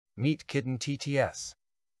Meet KittenTTS.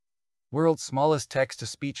 World's smallest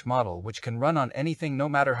text-to-speech model which can run on anything no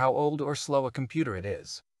matter how old or slow a computer it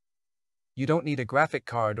is. You don't need a graphic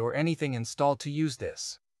card or anything installed to use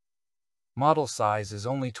this. Model size is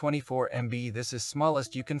only 24 MB. This is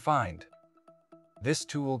smallest you can find. This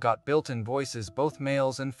tool got built-in voices both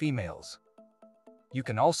males and females. You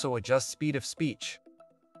can also adjust speed of speech.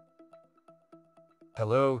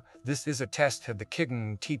 Hello, this is a test of the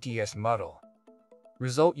KittenTTS model.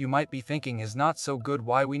 Result you might be thinking is not so good.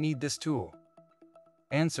 Why we need this tool?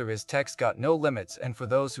 Answer is text got no limits, and for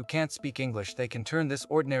those who can't speak English they can turn this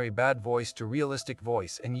ordinary bad voice to realistic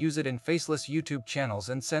voice and use it in faceless YouTube channels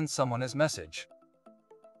and send someone as message.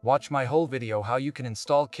 Watch my whole video how you can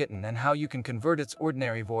install Kitten and how you can convert its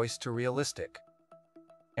ordinary voice to realistic.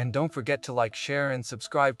 And don't forget to like, share and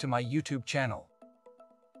subscribe to my YouTube channel.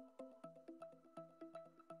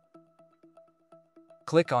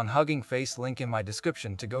 Click on Hugging Face link in my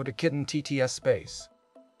description to go to KittenTTS space.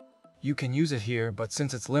 You can use it here, but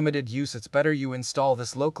since it's limited use it's better you install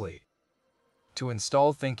this locally. To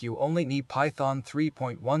install think you only need Python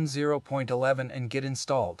 3.10.11 and get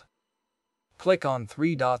installed. Click on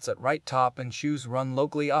 3 dots at right top and choose Run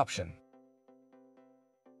Locally option.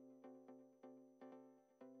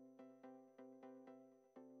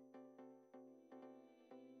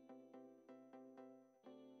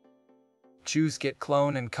 Choose Git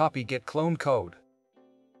Clone and copy Git Clone code.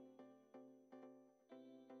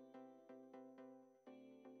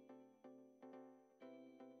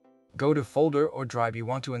 Go to folder or drive you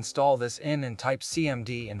want to install this in and type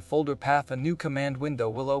cmd in folder path. A new command window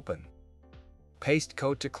will open. Paste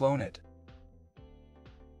code to clone it.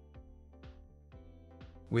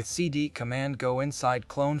 With cd command go inside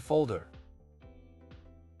clone folder.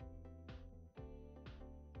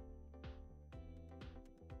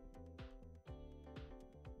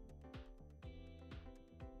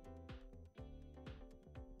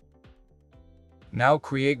 Now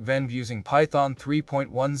create venv using Python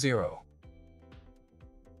 3.10.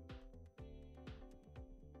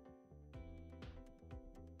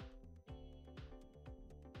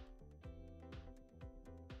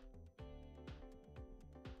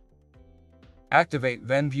 Activate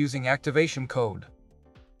venv using activation code.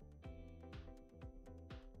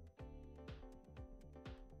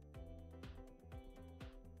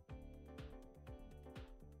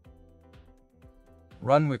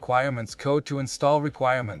 Run requirements code to install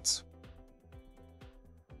requirements.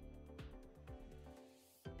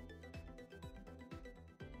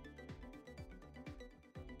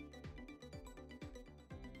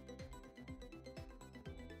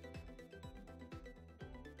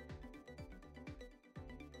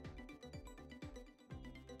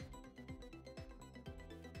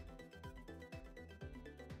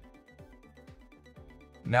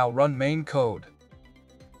 Now run main code.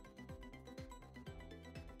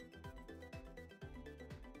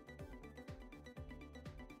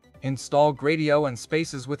 Install Gradio and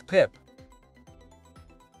Spaces with pip.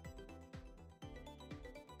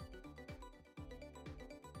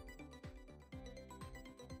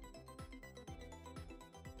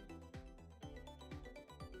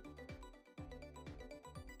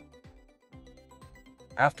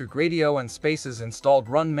 After Gradio and Spaces installed,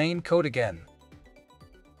 run main code again.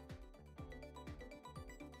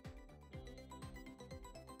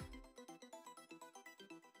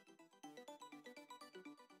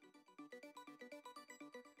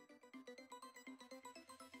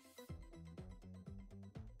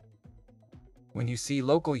 When you see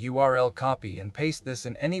local URL, copy and paste this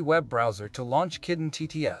in any web browser to launch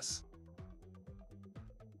KittenTTS.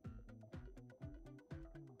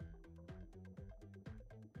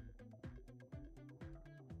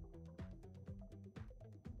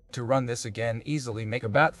 To run this again easily, make a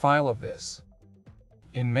bat file of this.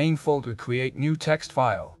 In main folder create new text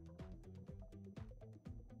file.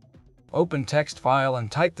 Open text file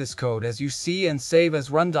and type this code as you see and save as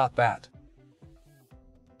run.bat.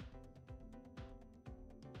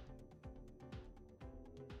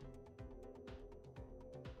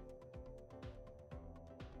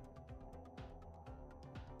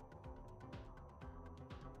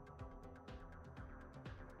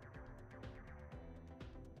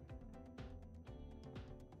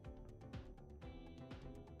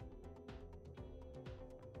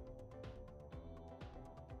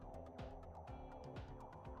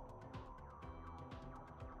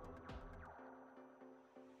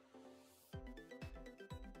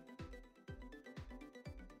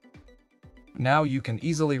 Now you can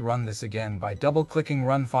easily run this again by double-clicking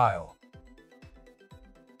Run File.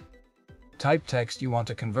 Type text you want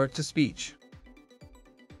to convert to speech.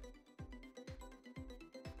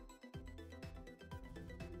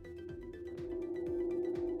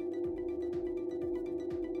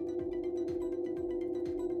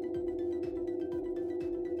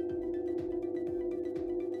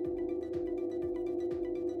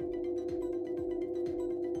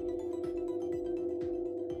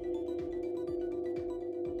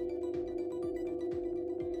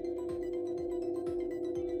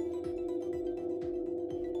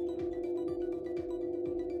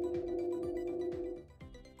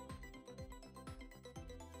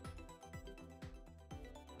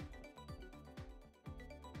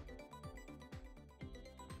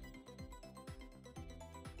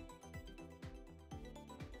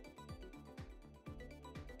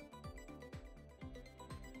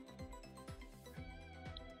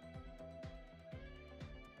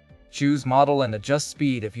 Choose model and adjust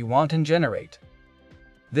speed if you want and generate.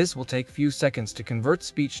 This will take few seconds to convert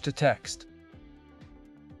speech to text.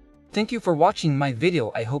 Thank you for watching my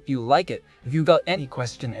video. I hope you like it. If you got any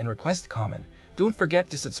question and request comment, don't forget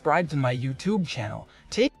to subscribe to my YouTube channel.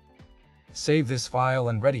 Save this file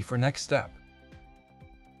and ready for next step.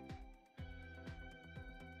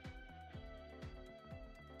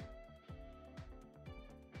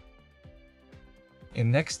 In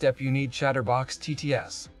next step you need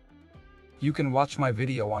Chatterbox-TTS. You can watch my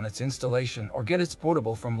video on its installation or get its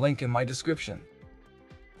portable from link in my description.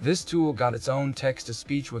 This tool got its own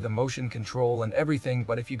text-to-speech with emotion control and everything,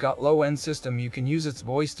 but if you got low-end system you can use its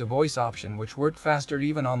voice-to-voice option which work faster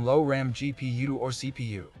even on low RAM GPU or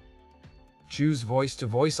CPU. Choose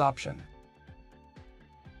voice-to-voice option.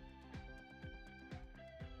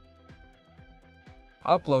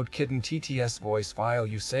 Upload KittenTTS voice file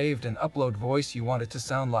you saved and upload voice you want it to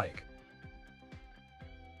sound like.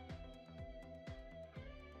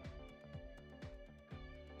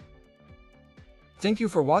 Thank you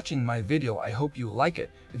for watching my video. I hope you like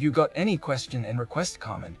it. If you got any question and request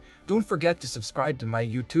comment, don't forget to subscribe to my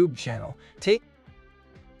YouTube channel.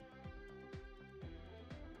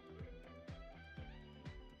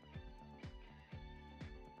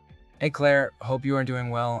 Hey Claire, hope you are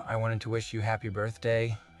doing well. I wanted to wish you happy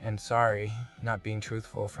birthday, and sorry, not being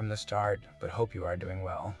truthful from the start, but hope you are doing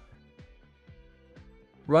well.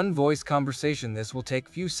 Run voice conversation. This will take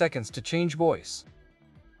few seconds to change voice.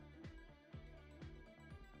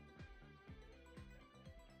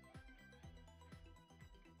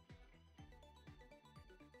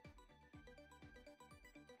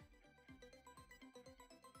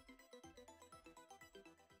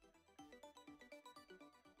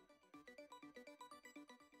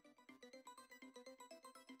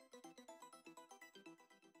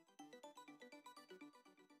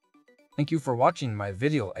 Thank you for watching my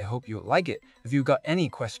video. I hope you like it. If you got any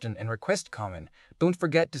question and request comment, don't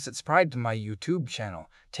forget to subscribe to my YouTube channel.